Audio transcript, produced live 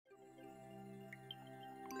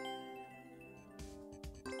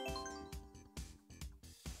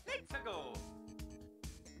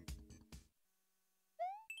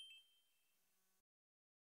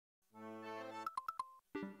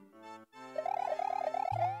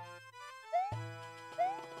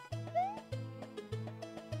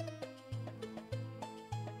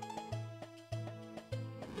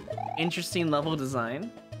Interesting level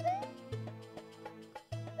design.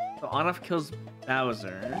 So on-off kills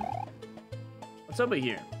Bowser. What's over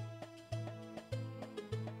here?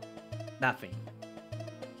 Nothing.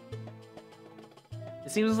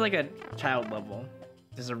 It seems like a child level.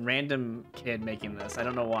 There's a random kid making this. I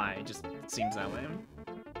don't know why. It just seems that way.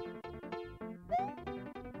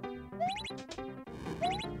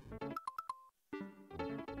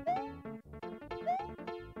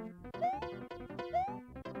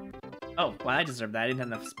 Oh, well, I deserve that. I didn't have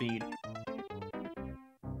enough speed.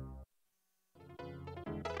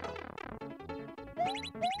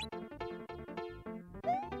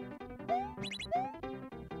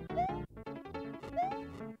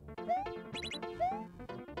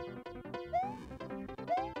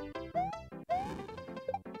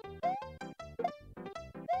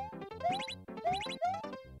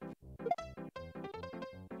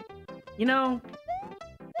 You know,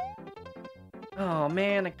 oh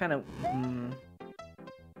man, I kind of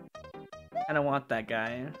want that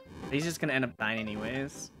guy. He's just gonna end up dying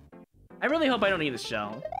anyways. I really hope I don't need a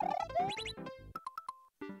shell.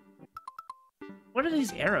 What are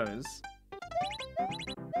these arrows?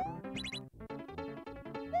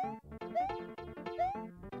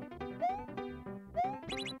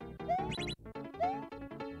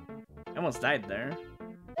 I almost died there.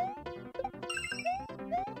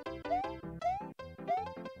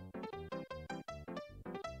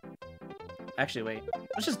 Actually, wait.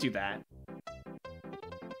 Let's just do that.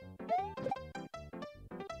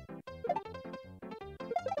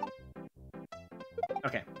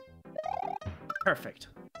 Okay. Perfect.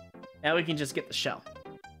 Now we can just get the shell.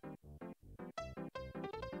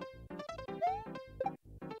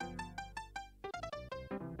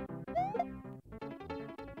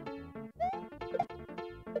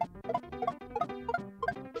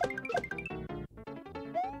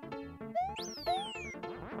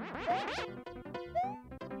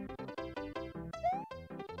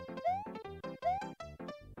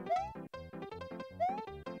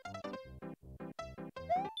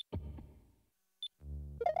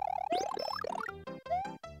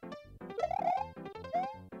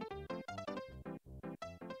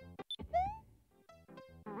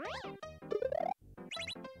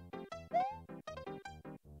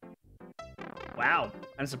 Wow,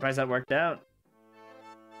 I'm surprised that worked out.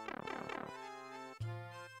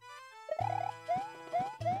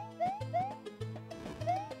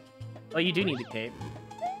 Oh, you do need a cape.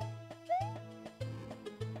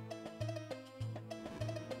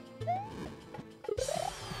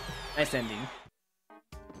 Nice ending.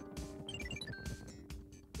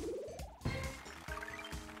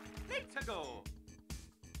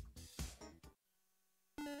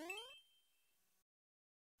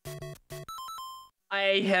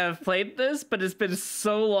 I have played this, but it's been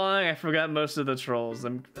so long I forgot most of the trolls.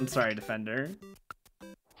 I'm sorry, Defender.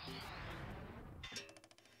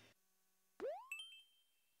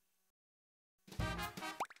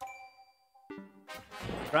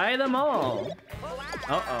 Try them all.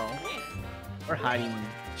 Uh-oh. We're hiding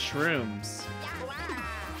shrooms.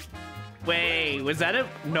 Wait, was that it?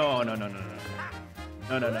 No, no, no, no, no.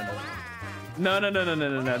 No, no, no, no. No, no, no, no, no,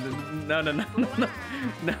 no, no, no, no, no, no,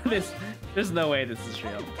 no, there's no way this is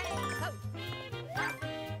real.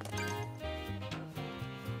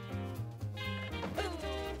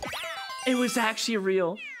 It was actually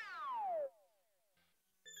real.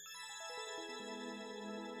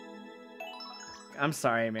 I'm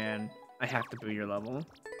sorry, man. I have to boo your level.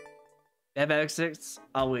 Bad exits,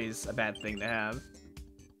 always a bad thing to have.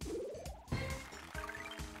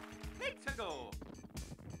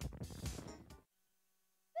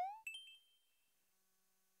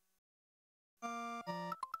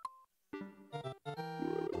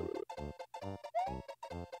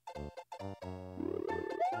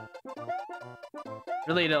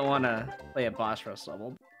 Really don't want to play a boss rush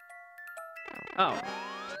level. Oh.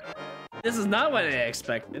 This is not what I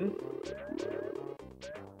expected.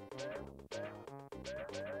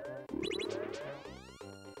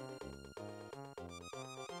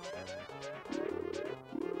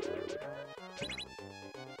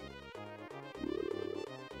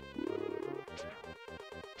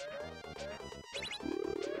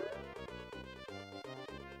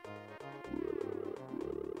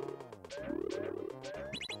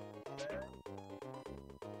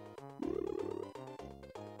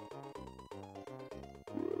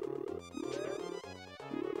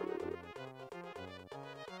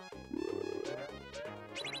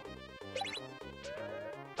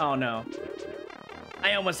 Oh no.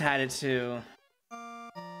 I almost had it too.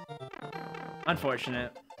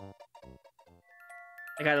 Unfortunate.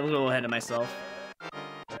 I got a little ahead of myself.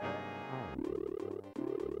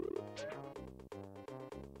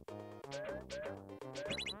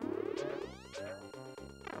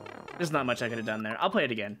 There's not much I could have done there. I'll play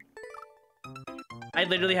it again. I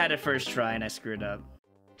literally had it first try and I screwed up.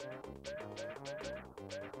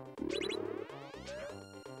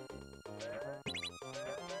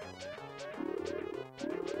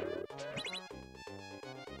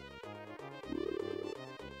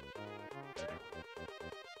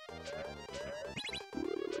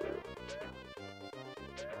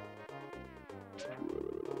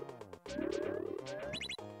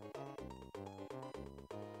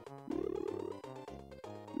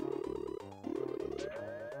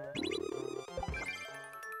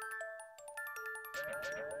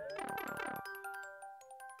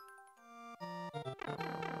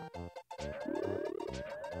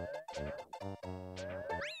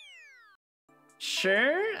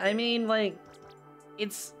 Sure, I mean, like,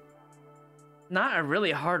 it's not a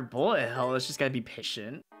really hard bullet hell, it's just gotta be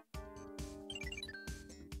patient.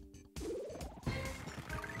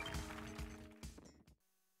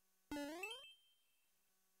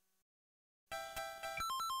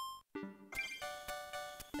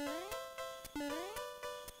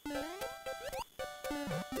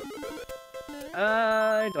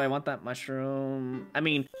 Do I want that mushroom? I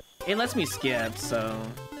mean, it lets me skip, so...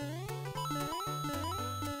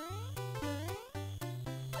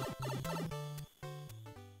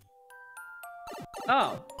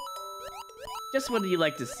 Oh. Just what do you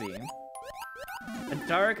like to see? A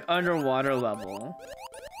dark underwater level.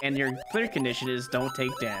 And your clear condition is don't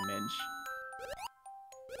take damage.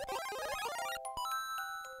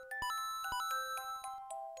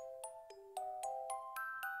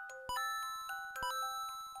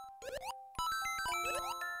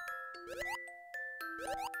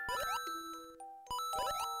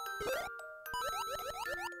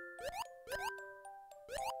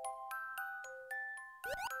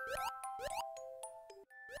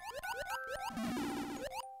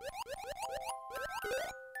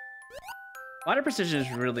 Water precision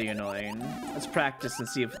is really annoying. Let's practice and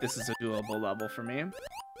see if this is a doable level for me.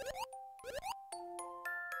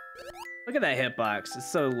 Look at that hitbox. It's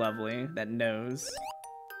so lovely. That nose.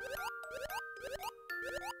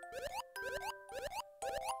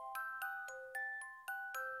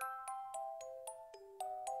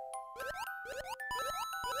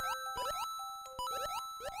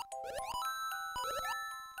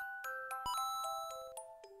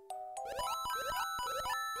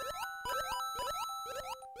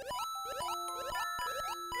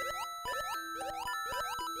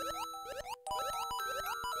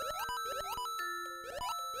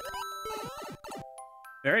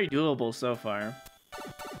 Very doable so far.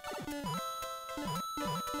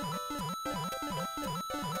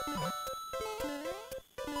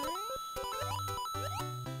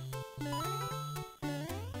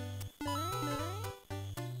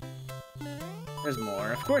 There's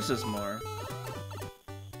more. Of course there's more.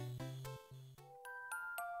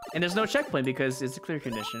 And there's no checkpoint because it's a clear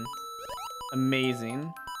condition.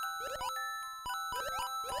 Amazing.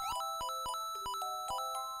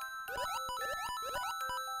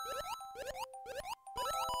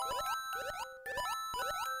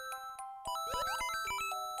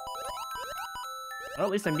 Well,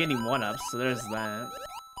 at least I'm getting one-ups, so there's that.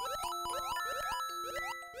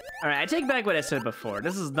 Alright, I take back what I said before.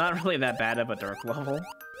 This is not really that bad of a dark level.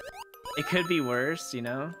 It could be worse, you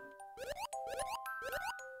know?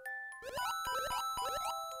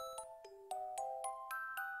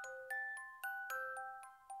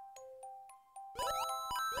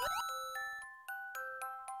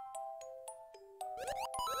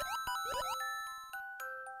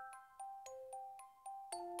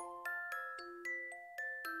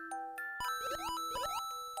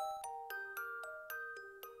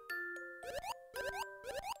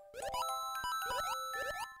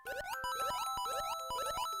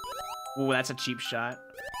 Ooh, that's a cheap shot.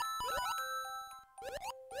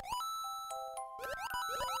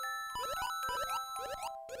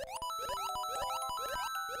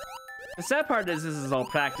 The sad part is this is all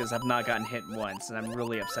practice. I've not gotten hit once, and I'm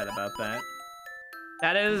really upset about that.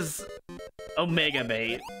 That is Omega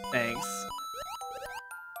bait. Thanks.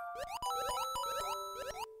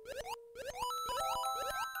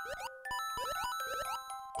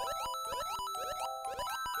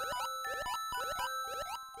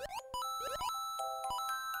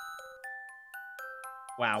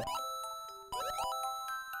 Wow.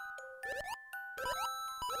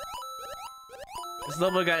 This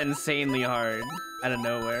level got insanely hard out of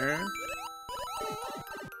nowhere.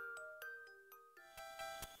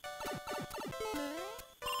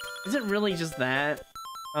 Is it really just that?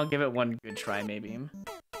 I'll give it one good try, maybe.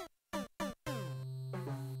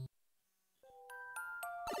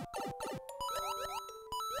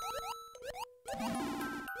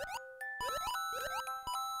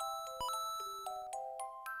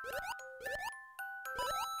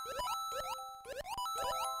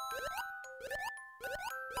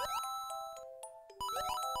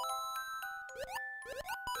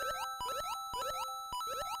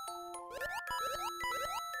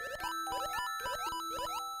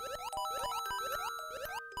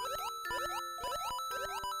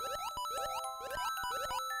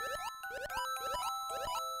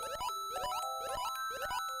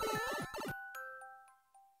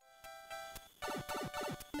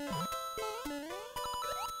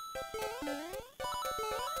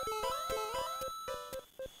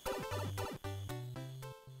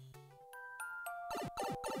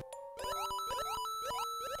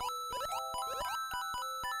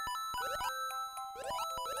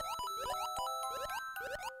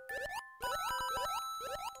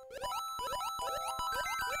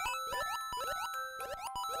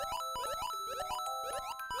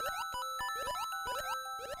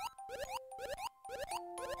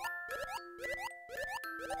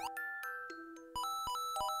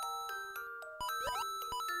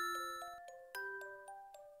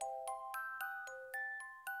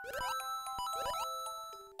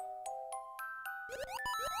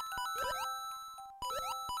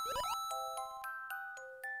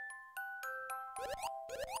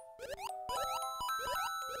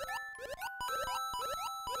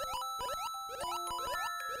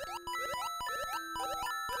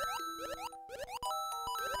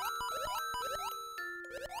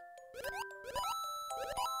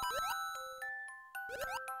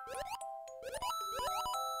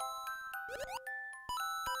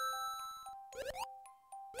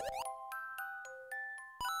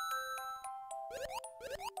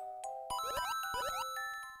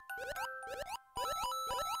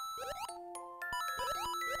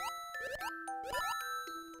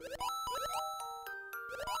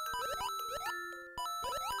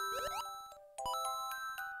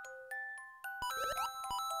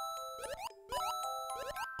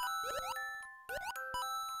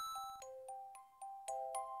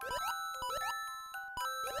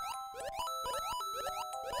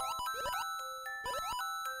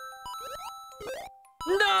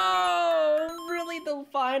 No! Really, the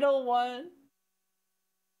final one?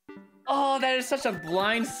 Oh, that is such a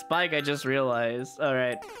blind spike, I just realized.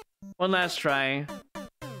 Alright, one last try.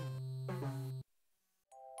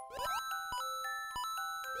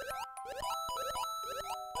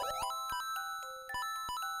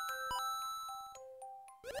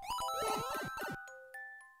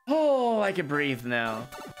 Oh, I can breathe now.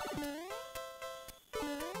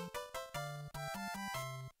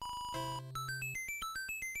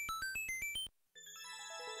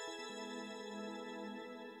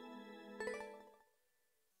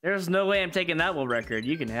 There's no way I'm taking that world record.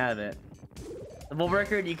 You can have it. The world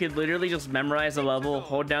record, you could literally just memorize the level,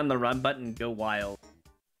 hold down the run button, and go wild.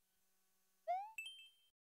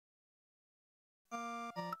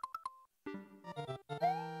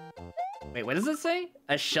 Wait, what does it say?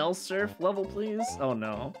 A shell surf level, please? Oh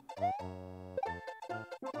no.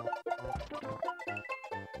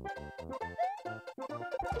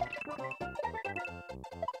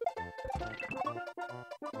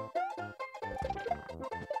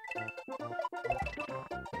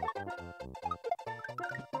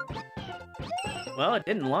 Well, it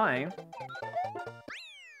didn't lie.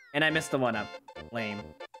 And I missed the one up. Lame.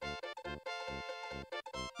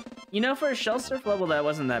 You know, for a shell surf level, that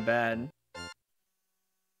wasn't that bad.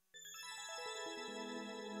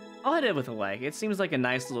 I'll hit it with a like. It seems like a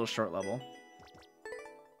nice little short level.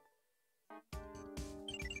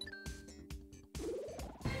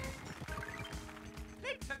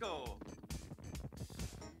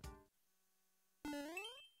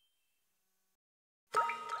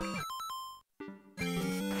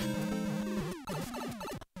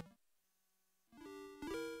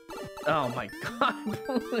 Oh my god,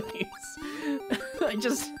 please. I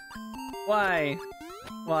just... Why?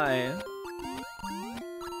 Why?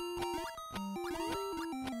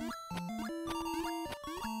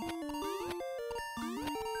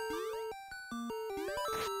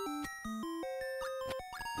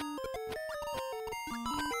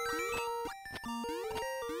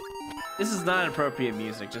 This is not appropriate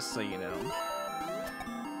music, just so you know.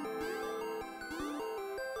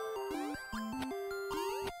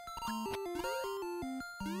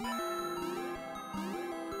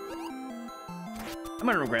 I'm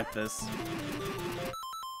gonna regret this.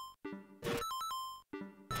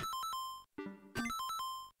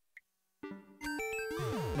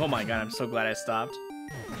 Oh my god, I'm so glad I stopped.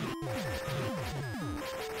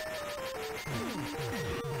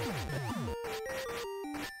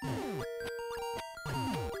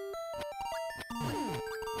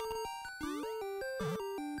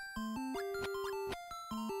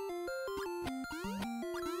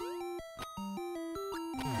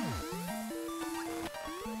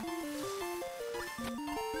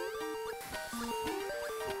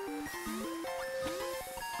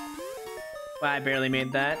 Wow, I barely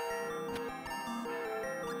made that.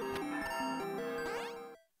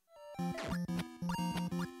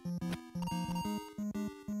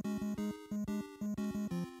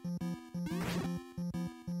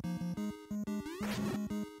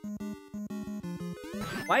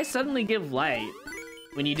 Why suddenly give light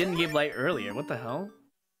when you didn't give light earlier? What the hell?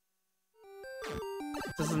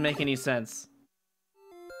 This doesn't make any sense.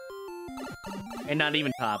 And not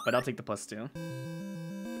even top, but I'll take the +2.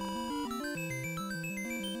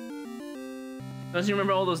 Don't you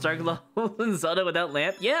remember all those dark levels in Zelda without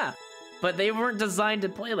lamp? Yeah, but they weren't designed to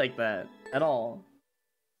play like that at all.